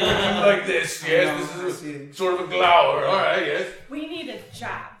looking at you like this. Yes, this is sort of a glower. All right, yes. We need a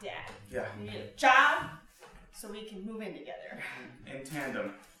job, Dad. Yeah. We need a job so we can move in together. In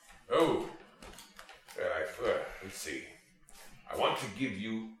tandem. Oh, let's see. I want to give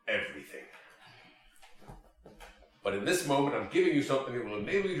you everything. But in this moment, I'm giving you something that will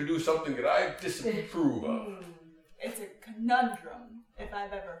enable you to do something that I disapprove of. It's a conundrum, if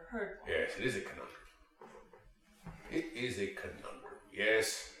I've ever heard one. Yes, it is a conundrum. It is a conundrum.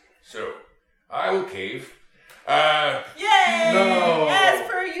 Yes. So, I will cave. Yay! No. As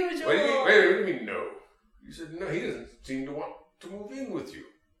per usual. What do you mean no? You said no, he doesn't seem to want to move in with you.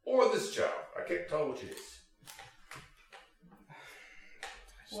 Or this job. I can't tell which it is.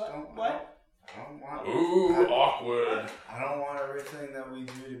 What? I don't want. Ooh, awkward. I don't want everything that we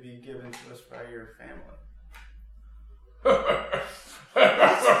do to be given to us by your family.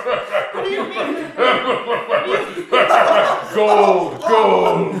 What do you mean? Gold.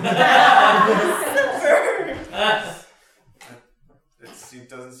 It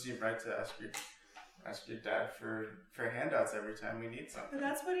doesn't seem right to ask your dad for handouts every time we need something. But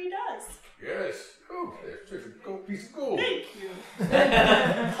that's what he does. Yes. Oh, there's a gold piece of gold. Thank you.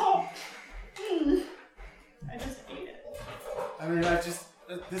 Oh. I just ate it. I mean,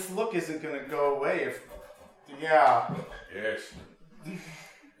 this look isn't gonna go away if. Yeah. Yes.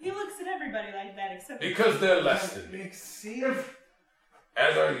 He looks at everybody like that except Because they're less than me. See,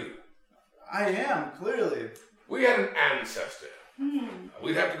 As are you. I am clearly. We had an ancestor.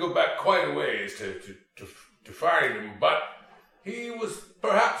 We'd have to go back quite a ways to find him, but he was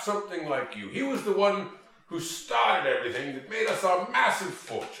perhaps something like you. He was the one who started everything that made us our massive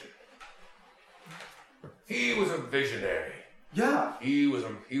fortune. He was a visionary. Yeah. He was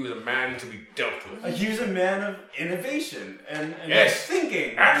a man to be dealt with. He was a man of innovation and Yes,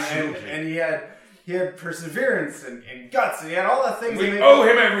 thinking. absolutely. And he had perseverance and guts, and he had all the things. We that made- owe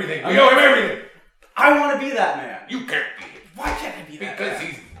him everything. We owe him everything. I want to be that man. You can't be him. Why can't I be that Because guy?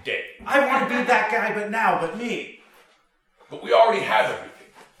 he's dead. I want to be that guy, but me. But we already have everything.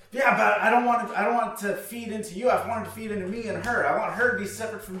 Yeah, but I don't want to feed into you. I want it to feed into me and her. I want her to be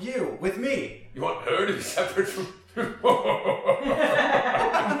separate from you, with me. You want her to be separate from... no.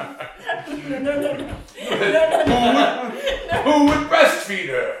 Who would breastfeed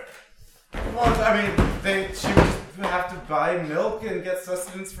her? Well, I mean, she would just have to buy milk and get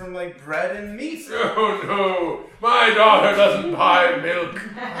sustenance from like bread and meat. Oh no, my daughter doesn't buy milk.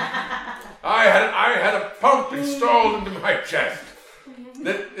 I had a pump installed into my chest.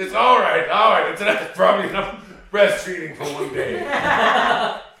 It's all right. That's probably enough breastfeeding for one day.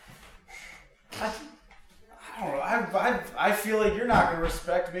 I don't know. I feel like you're not going to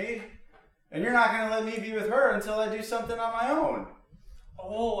respect me, and you're not going to let me be with her until I do something on my own.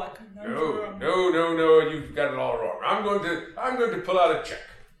 Oh, I could never. No, you've got it all wrong. I'm going to pull out a check.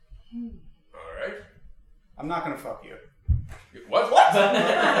 All right. I'm not going to fuck you. What?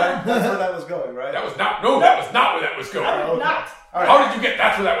 That's where that was going, right? That was not where that was going. I would not. All right. How did you get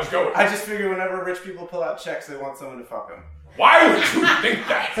that's where that was going? I just figure whenever rich people pull out checks, they want someone to fuck them. Why would you think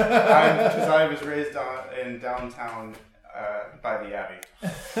that? Because I was raised in downtown by the Abbey.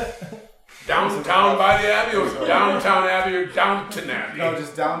 Downtown by the Abbey, or downtown Abbey, or Downton Abbey? No,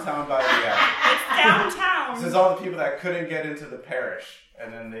 just downtown by the Abbey. It's downtown. This is all the people that couldn't get into the parish,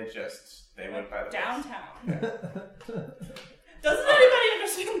 and then they went by the downtown. Doesn't anybody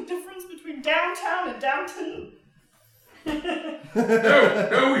understand the difference between downtown and downton?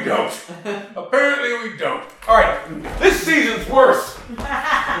 No, we don't. Apparently we don't. Alright, this season's worse.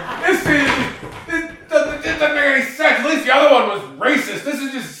 This season, it doesn't make any sense. At least the other one was racist. This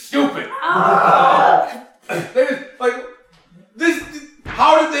is just stupid. They just,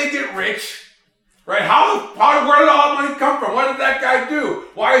 how did they get rich? Right? Where did all that money come from? What did that guy do?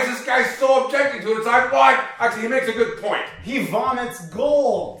 Why is this guy still objecting to it? It's like, actually, he makes a good point. He vomits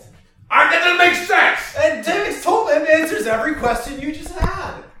gold. That doesn't make sense. And David's told him answers every question you just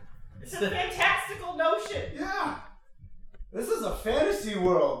had. It's a fantastical notion. Yeah. This is a fantasy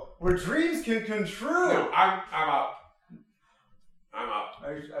world where dreams can come true. No, I'm out. I'm out.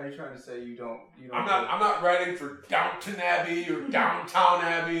 Are you trying to say you don't? I'm not writing for Downton Abbey or Downtown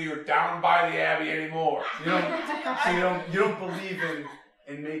Abbey or Down by the Abbey anymore. You don't believe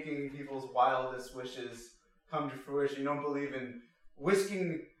in making people's wildest wishes come to fruition. You don't believe in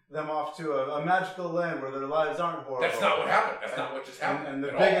whisking them off to a magical land where their lives aren't horrible. That's not what happened. That's not what just happened. And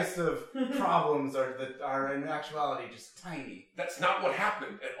the at biggest of problems are in actuality just tiny. That's not what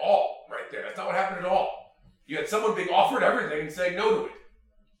happened at all, right there. That's not what happened at all. You had someone being offered everything and saying no to it.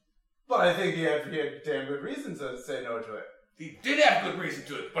 But I think he had damn good reason to say no to it. He did have good reason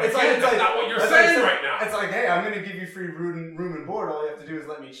to it, but It's again, that's not what you're saying right now. It's like, hey, I'm going to give you free room and board. All you have to do is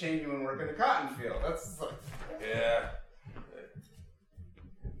let me chain you and work in the cotton field. That's like... Yeah.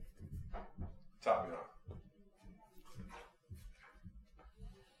 Top me off.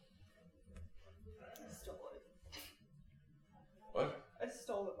 I stole it. What? I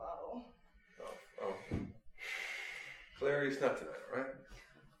stole the bottle. Oh. Clary, it's not tonight, right?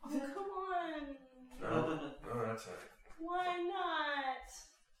 Oh, come on. No, that's not. Why not?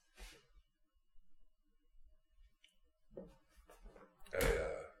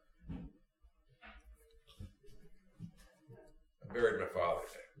 I buried my father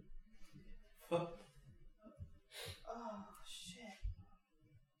today. Oh, shit.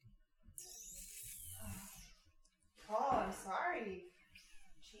 Oh, I'm sorry.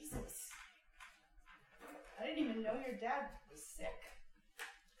 Jesus. I didn't even know your dad was sick.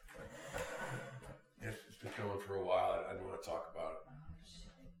 Yeah, it's been going for a while. I didn't want to talk about it. Oh,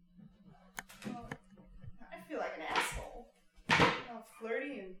 shit. Well, I feel like an asshole. All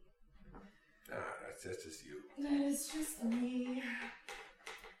flirty and... Nah, that's just you. That is just me.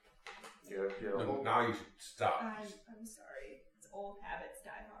 No, now you should stop. I'm sorry. It's old habits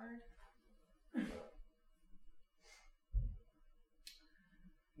die hard.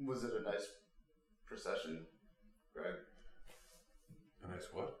 Was it a nice procession, Greg? A nice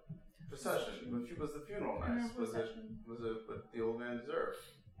what? Procession. Was the funeral nice? Was it what the old man deserved?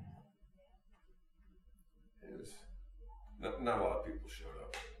 It was. Not a lot of people showed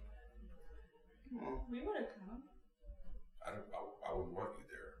up. Well, We would have come. I wouldn't want you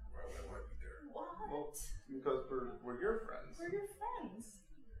there. Why would I want you there? What? because we're your friends. We're your friends.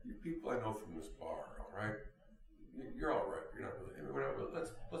 You people I know from this bar, all right? You're all right. You're not really. I mean, we're not really.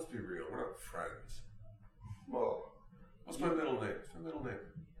 Let's be real. We're not friends. Well, What's my middle name? What's my middle name?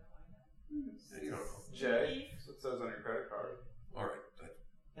 Yeah, you don't know. Jay. That's what it says on your credit card. All right.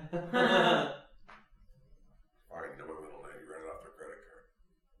 Fine. You know my middle name. You read it off my credit card.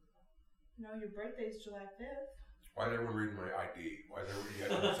 No, your birthday's July 5th. Why is everyone reading my ID? Why is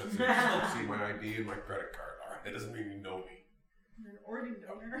everyone see my ID and my credit card? All right. That doesn't mean you know me. You're an organ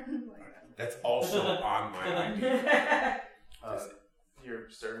donor. Like, That's also on my ID. You're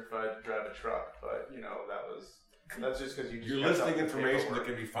certified to drive a truck, but that's just because you. You're listing information that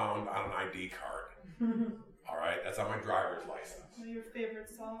can be found on an ID card. All right, that's on my driver's license. well, your favorite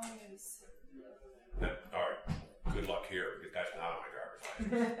song is. All right, good luck here because that's not on my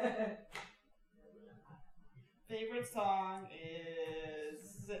driver's license. Favorite song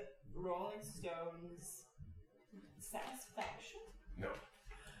is Rolling Stones' Satisfaction? No,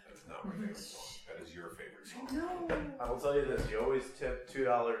 that's not my favorite song. That is your favorite song. No. I will tell you this: you always tip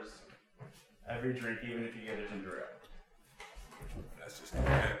 $2 every drink, even if you get a ginger ale. That's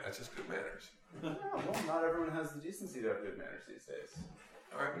just good manners. No, well, not everyone has the decency to have good manners these days.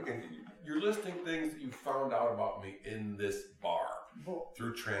 All right, again, you're listing things that you found out about me in this bar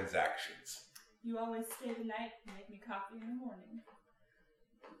through transactions. You always stay the night and make me coffee in the morning.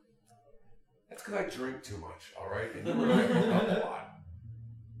 That's because I drink too much, all right? And you and I hook up a lot.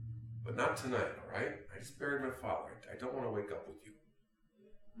 But not tonight, all right? I just buried my father. I don't want to wake up with you.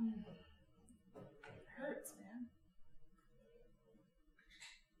 It hurts, man.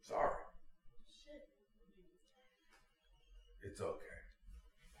 Sorry. Shit. It's okay.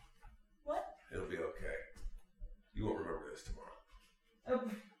 What? It'll be okay. You won't remember this tomorrow.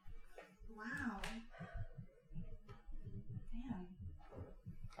 Oh, Wow. Damn.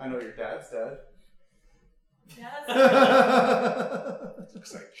 I know your dad's dead. Yeah, that's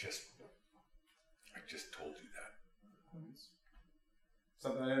Because I just told you that.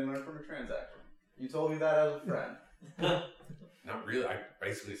 Something I didn't learn from a transaction. You told me that as a friend. Not really. I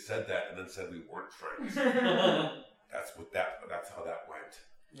basically said that and then said we weren't friends. That's how that went.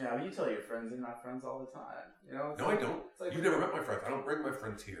 Yeah, but you tell your friends you're not friends all the time. No, I don't. It's like You've never met my friends. I don't bring my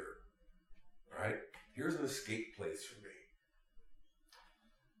friends here. All right? Here's an escape place for me.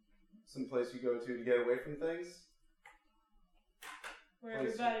 some place you go to get away from things. where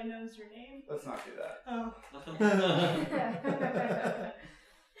everybody knows your name. Let's not do that. Oh.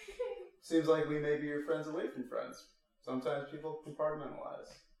 Seems like we may be your friends away from friends. Sometimes people compartmentalize.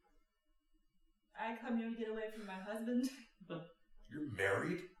 I come here to get away from my husband. You're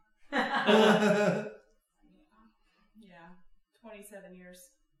married? Yeah. 27 years.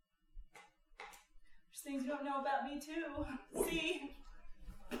 There's things you don't know about me, too. See?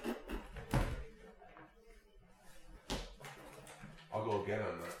 I'll go again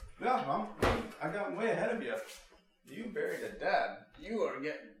on that. Yeah, I got way ahead of you. You buried a dad. You are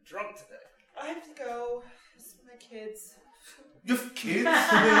getting drunk today. I have to go. It's my kids. You have kids?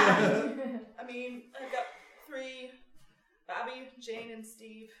 I mean, I've got 3: Bobby, Jane, and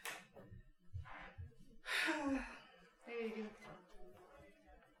Steve. They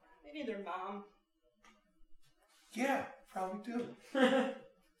need their mom. Yeah, probably do. I'm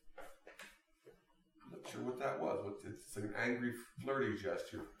not sure what that was. It's an angry, flirty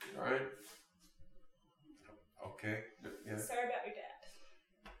gesture. All right. Okay. Yeah. Sorry about your dad.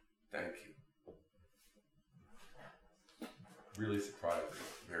 Thank you. Really surprised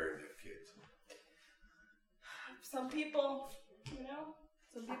that married their kids. Some people, they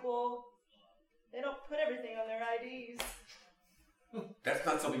don't put everything on their IDs. That's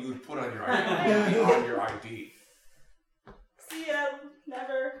not something you would put on your ID. On your ID. See ya,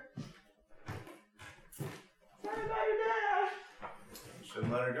 never. Sorry about your dad. You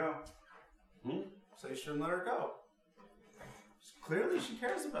shouldn't let her go. So you shouldn't let her go. Clearly she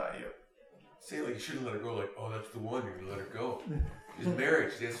cares about you. Say like you shouldn't let her go. Like, oh, that's the one. You're gonna let her go. She's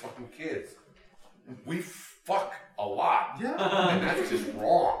married. She has fucking kids. We fuck a lot. Yeah. And that's just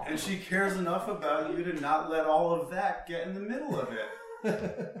wrong. And she cares enough about you to not let all of that get in the middle of it.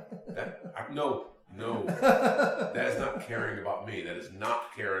 No. That is not caring about me. That is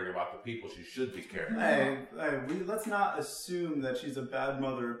not caring about the people she should be caring about. Let's not assume that she's a bad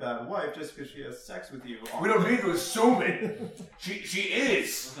mother or bad wife just because she has sex with you. We don't need to assume it. She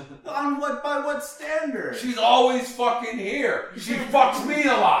is. By what standard? She's always fucking here. She fucks me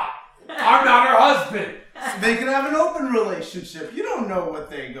a lot. I'm not her husband. They can have an open relationship. You don't know what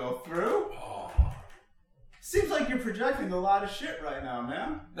they go through. Seems like you're projecting a lot of shit right now,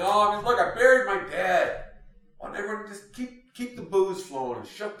 man. No, I mean, look, I buried my dad. Why don't everyone just keep the booze flowing and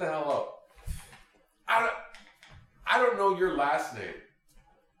shut the hell up? I don't know your last name.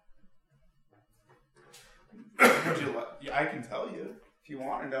 I can tell you if you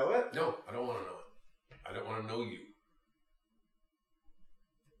want to know it. No, I don't want to know it. I don't want to know you.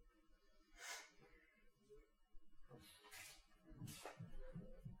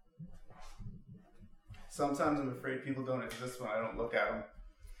 Sometimes I'm afraid people don't exist when I don't look at them.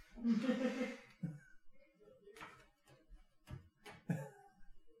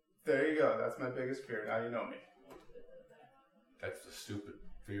 There you go. That's my biggest fear. Now you know me. That's the stupid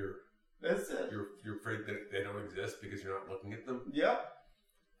fear. That's it. You're afraid that they don't exist because you're not looking at them? Yep.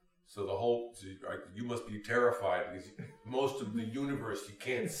 So you must be terrified because most of the universe you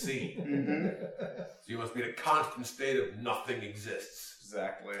can't see. So you must be in a constant state of nothing exists.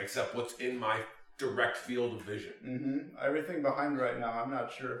 Exactly. Except what's in my direct field of vision. Everything behind right now, I'm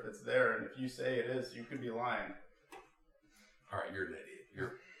not sure if it's there, and if you say it is, you could be lying. All right, you're an idiot.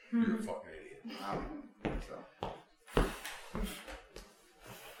 You're a fucking idiot. I don't think so.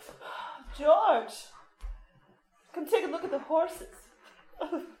 George, come take a look at the horses.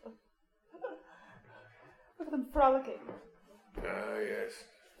 Look at them frolicking. Ah, yes.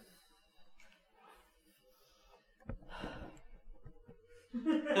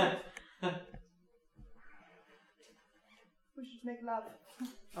 We should make love.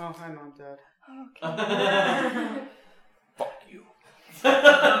 Oh, hi, Mom, Dad. Okay. Fuck you.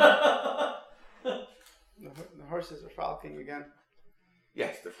 The horses are frolicking again.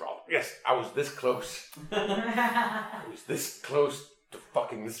 Yes, they're frolic. Yes, I was this close. I was this close to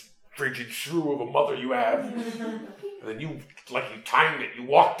fucking this frigid shrew of a mother you have. And then you timed it. You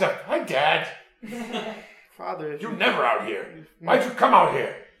walked up. Hi, Dad. Father, You're never out here. Why'd you come out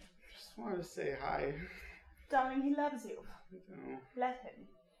here? just wanted to say hi. Darling, he loves you. No. Let him.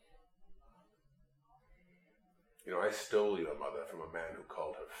 You know, I stole your mother from a man who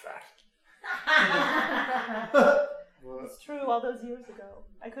called her fat. It's true, all those years ago.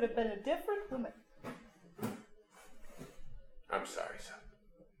 I could have been a different woman. I'm sorry, son.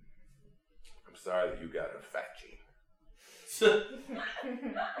 I'm sorry that you got a fat gene.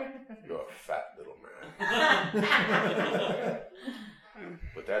 You're a fat little man.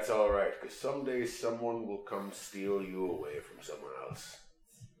 But that's all right, because someday someone will come steal you away from someone else.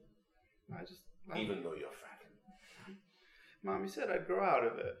 Even though you're fat. Mom, you said I'd grow out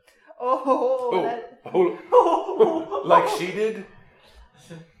of it. Like she did?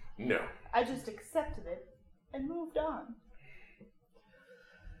 No. I just accepted it and moved on.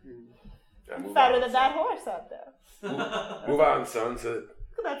 I'm fatter than that horse out there. Move on, son, so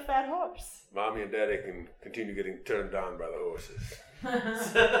Look at that fat horse. Mommy and Daddy can continue getting turned on by the horses.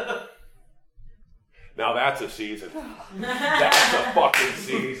 Now that's a season. That's a fucking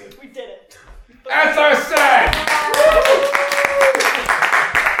season. We did it. As I said!